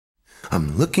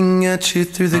I'm looking at you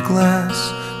through the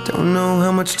glass. Don't know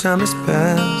how much time has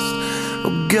passed.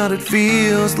 Oh God, it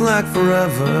feels like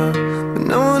forever, but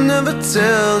no one ever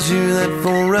tells you that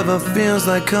forever feels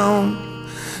like home.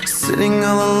 Sitting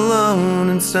all alone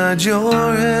inside your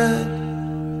head.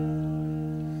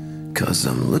 'Cause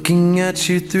I'm looking at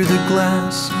you through the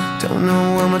glass. Don't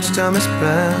know how much time has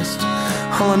passed.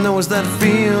 All I know is that it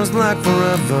feels like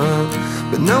forever,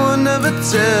 but no one ever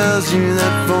tells you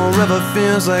that forever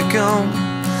feels like home.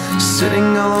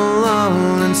 Sitting all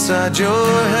alone inside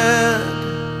your head.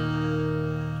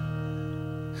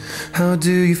 How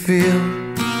do you feel?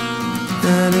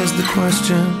 That is the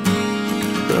question.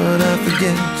 But I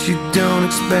forget you don't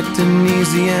expect an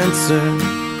easy answer.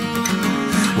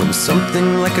 When something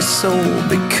like a soul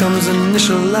becomes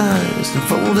initialized and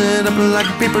folded up like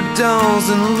paper dolls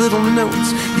and little notes,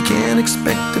 you can't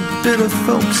expect a bit of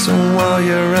folks. So while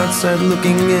you're outside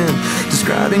looking in,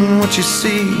 describing what you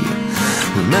see,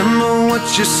 remember what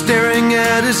you're staring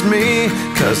at is me.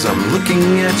 'Cause I'm looking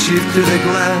at you through the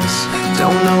glass.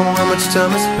 Don't know how much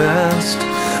time has passed.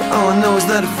 All I know is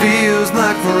that it feels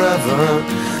like forever.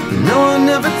 No one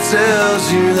ever tells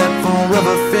you that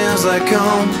forever feels like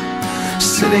home.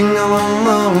 Sitting all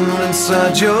alone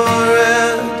inside your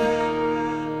head.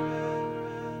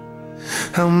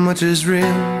 How much is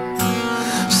real?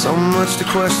 So much to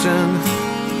question.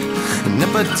 An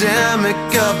epidemic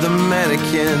of the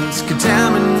mannequins,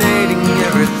 contaminating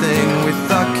everything we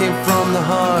thought came from the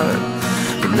heart,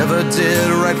 but never did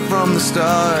right from the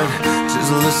start.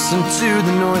 Just listen to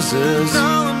the noises,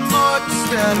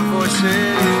 instead of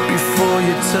voices, before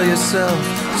you tell yourself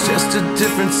it's just a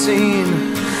different scene.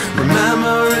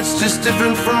 Remember, it's just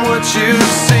different from what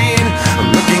you've seen. I'm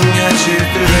looking at you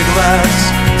through the glass.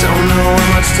 Don't know how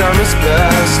much time has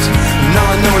passed, and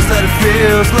all I know is that it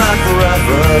feels like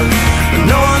forever. But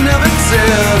no one ever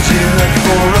tells you that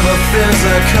forever feels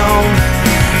like home.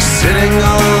 Sitting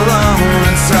all alone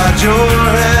inside your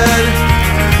head.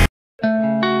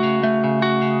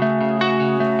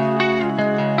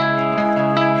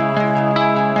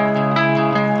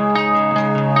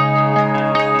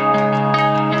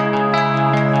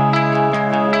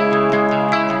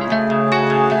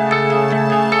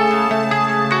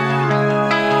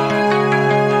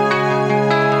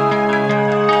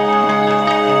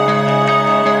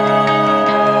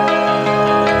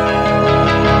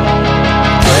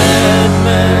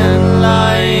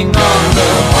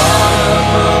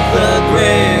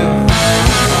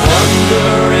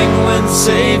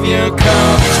 Savior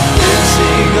comes, is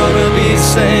he gonna be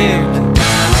saved?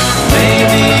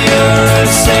 Maybe you're a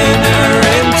sinner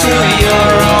into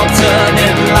your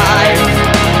alternate life.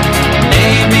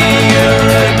 Maybe you're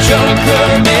a joker,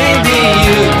 maybe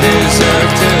you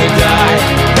deserve to die.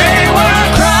 They were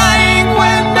crying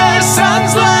when their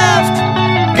sons left.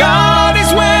 God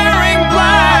is wearing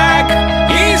black.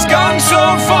 He's gone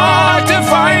so far to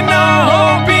find no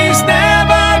hope. He's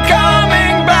never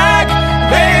coming back.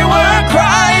 They were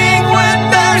crying when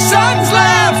their sons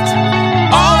left.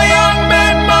 All young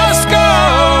men must go.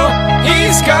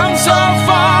 He's come so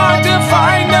far to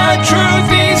find the truth.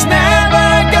 He's never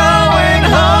going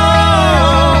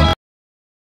home.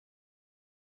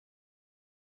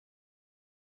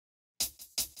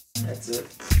 That's it.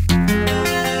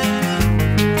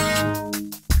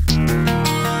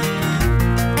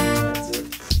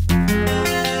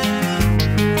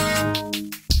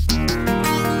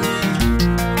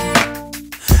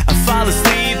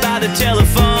 The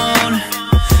telephone,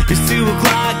 it's 2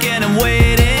 o'clock and I'm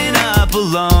waiting up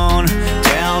alone.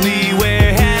 Tell me,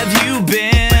 where have you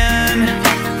been?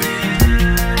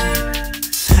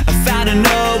 I found a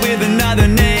note with another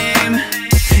name.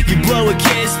 You blow a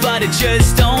kiss but it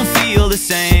just don't feel the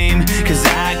same. 'Cause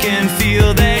I can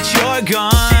feel that you're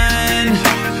gone.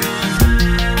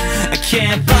 I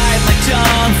can't bite my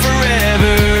tongue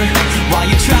forever while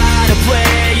you try to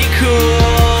play it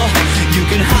cool. You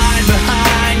can hide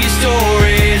behind your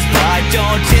stories, but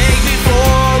don't take me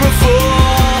for a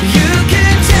fool. You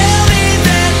can tell me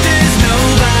that there's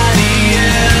nobody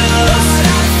else.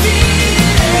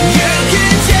 You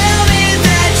can tell me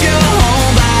that you're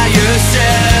home by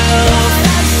yourself.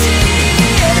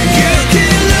 You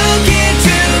can look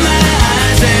into my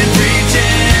eyes and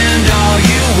pretend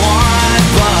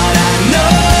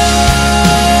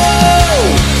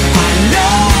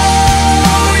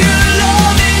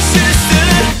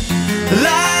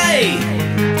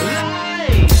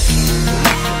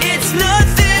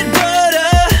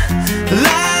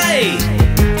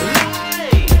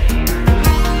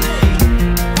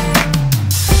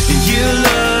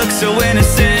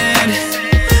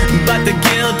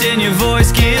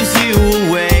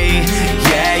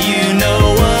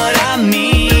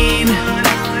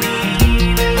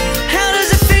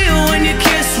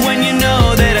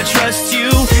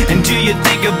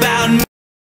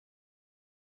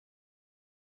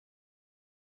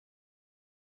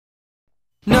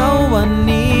No one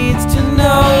needs to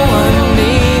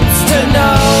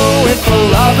know if we'll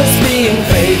love us.